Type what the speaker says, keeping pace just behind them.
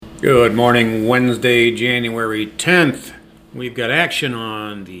Good morning, Wednesday, January 10th. We've got action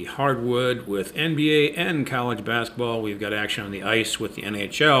on the hardwood with NBA and college basketball. We've got action on the ice with the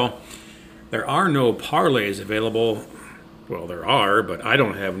NHL. There are no parlays available. Well, there are, but I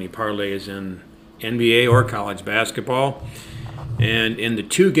don't have any parlays in NBA or college basketball. And in the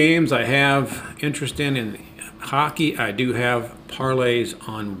two games I have interest in hockey, I do have parlays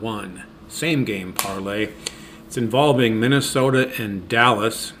on one. Same game parlay. It's involving Minnesota and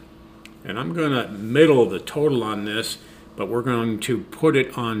Dallas. And I'm going to middle the total on this, but we're going to put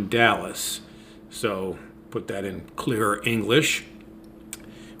it on Dallas. So put that in clear English.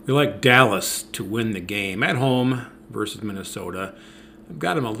 We like Dallas to win the game at home versus Minnesota. I've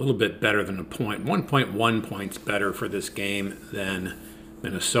got them a little bit better than a point. 1.1 points better for this game than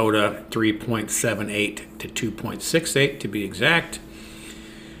Minnesota. 3.78 to 2.68 to be exact.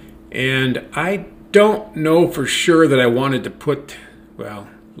 And I don't know for sure that I wanted to put, well,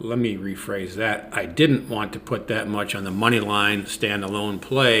 let me rephrase that. I didn't want to put that much on the money line standalone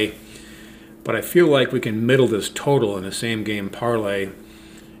play, but I feel like we can middle this total in a same game parlay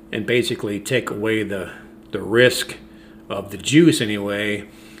and basically take away the risk of the juice anyway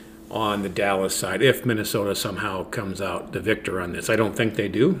on the Dallas side if Minnesota somehow comes out the victor on this. I don't think they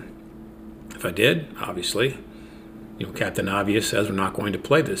do. If I did, obviously, Captain Obvious says we're not going to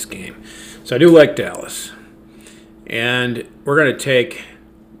play this game. So I do like Dallas. And we're going to take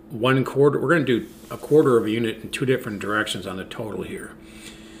we're going to do a quarter of a unit in two different directions on the total here.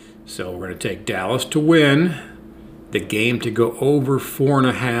 So we're going to take Dallas to win, the game to go over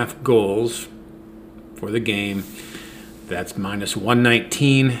 4.5 goals for the game. That's minus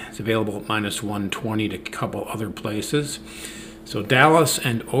 119. It's available at minus 120 to a couple other places. So Dallas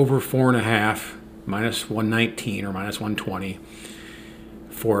and over 4.5, minus 119 or minus 120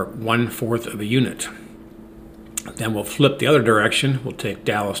 for 1/4 of a unit. Then we'll flip the other direction. We'll take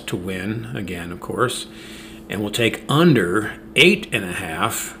Dallas to win, again, of course. And we'll take under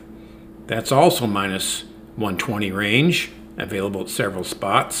 8.5. That's also minus 120 range, available at several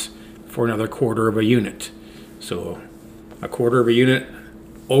spots, for another quarter of a unit. So a quarter of a unit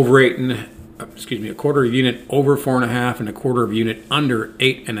over a quarter of a unit over 4.5 and a quarter of a unit under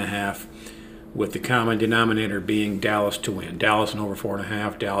 8.5, with the common denominator being Dallas to win. Dallas and over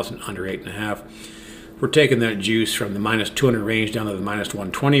 4.5, Dallas and under 8.5. We're taking that juice from the minus 200 range down to the minus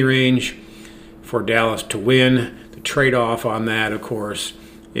 120 range for Dallas to win. The trade-off on that, of course,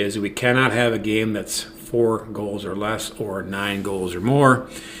 is we cannot have a game that's 4 goals or less or 9 goals or more,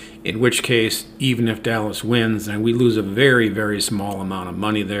 in which case, even if Dallas wins, then we lose a very, very small amount of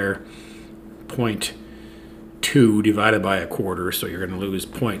money there, 0.2 divided by a quarter, so you're going to lose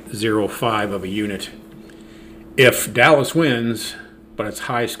 0.05 of a unit if Dallas wins, but it's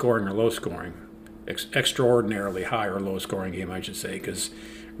high scoring or low scoring. Extraordinarily high or low scoring game, I should say, because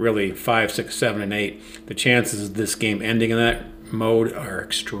really 5, 6, 7, and 8, the chances of this game ending in that mode are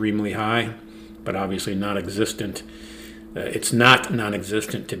extremely high, but obviously non-existent. It's not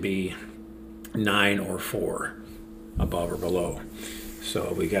non-existent to be 9 or 4 above or below.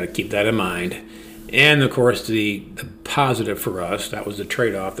 So we got to keep that in mind. And of course, the positive for us, that was the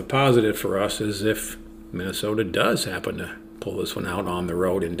trade-off. The positive for us is if Minnesota does happen to pull this one out on the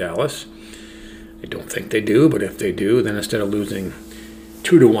road in Dallas. I don't think they do, but if they do, then instead of losing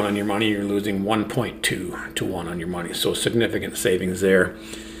 2 to 1 on your money, you're losing 1.2 to 1 on your money. So significant savings there.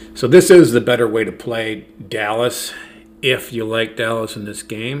 So this is the better way to play Dallas if you like Dallas in this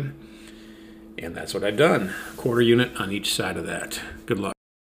game. And that's what I've done. Quarter unit on each side of that. Good luck.